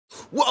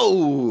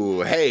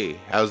Whoa! Hey,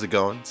 how's it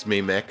going? It's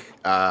me, Mick.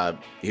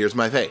 Here's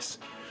my face.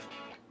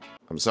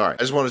 I'm sorry. I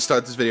just want to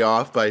start this video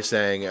off by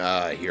saying,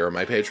 here are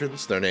my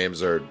patrons. Their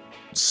names are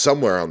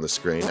somewhere on the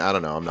screen. I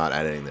don't know, I'm not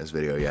editing this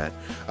video yet.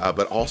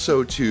 But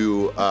also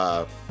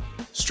to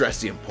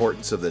stress the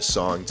importance of this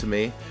song to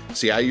me.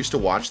 See, I used to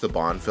watch the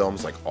Bond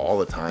films like all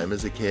the time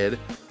as a kid,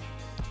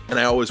 and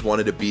I always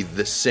wanted to be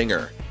the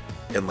singer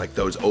in like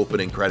those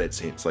opening credit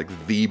scenes, like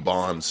the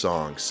Bond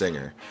song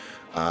singer.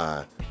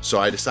 So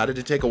I decided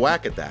to take a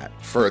whack at that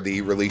for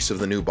the release of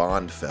the new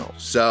Bond film.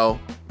 So,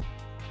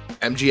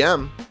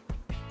 MGM,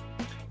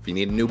 if you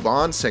need a new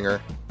Bond singer,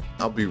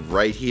 I'll be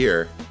right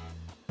here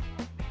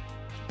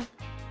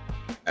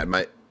at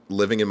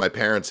living in my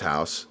parents'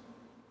 house.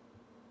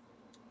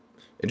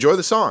 Enjoy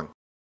the song.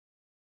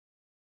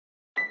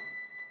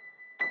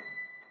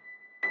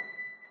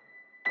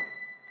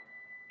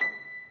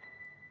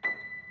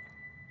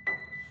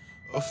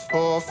 A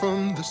fall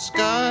from the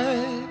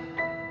sky,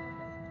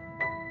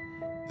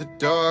 the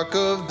dark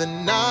of the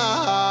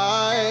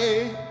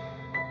night,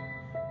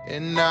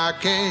 and I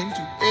can't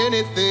do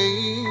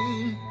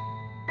anything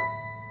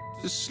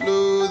to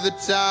slow the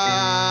tide.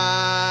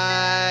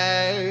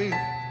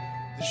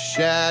 The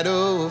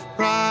shadow of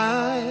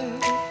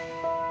pride,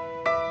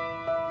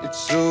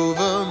 it's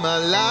over my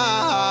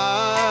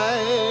life.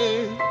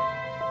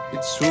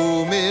 Its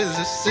home is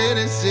a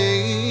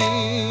sentencing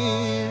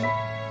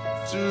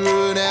to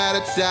run out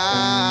of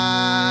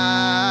time.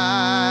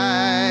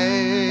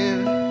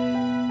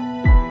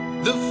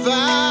 The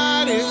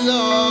fight is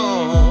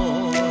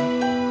on,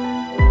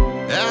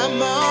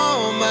 I'm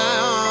on my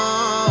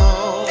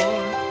own.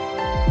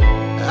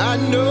 I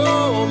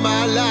know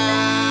my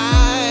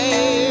life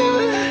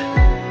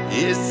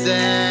is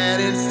set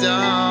in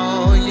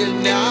stone. You're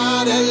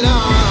not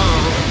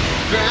alone.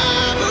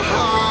 Grab a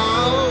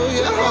hold,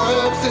 your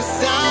hopes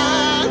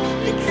aside,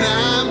 and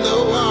climb the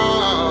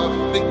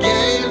wall. The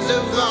game's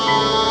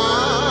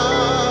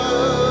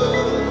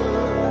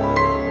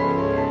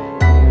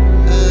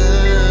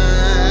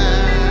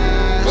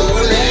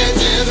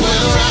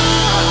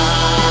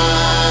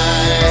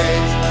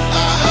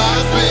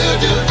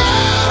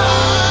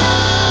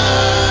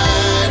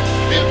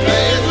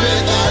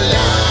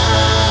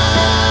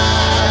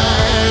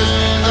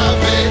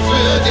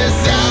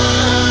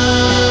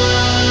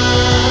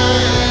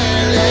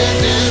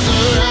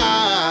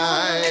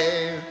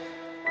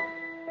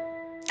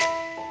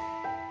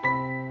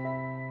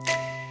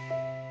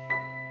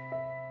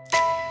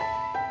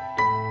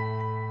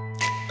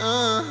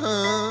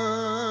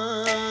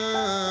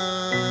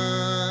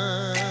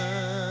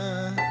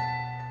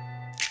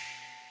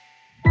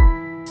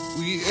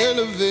we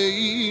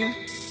elevate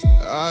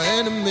our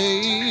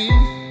enemy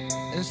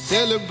and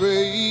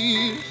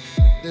celebrate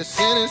the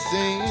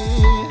sentencing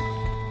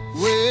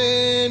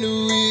when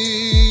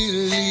we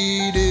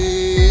lead it.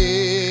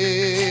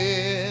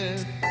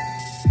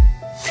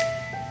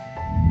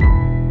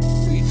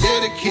 We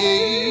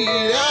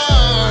dedicate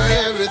our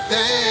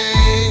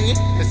everything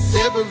to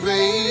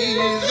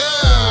separate the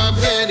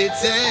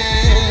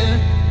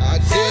penitent. Our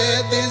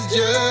death is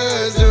just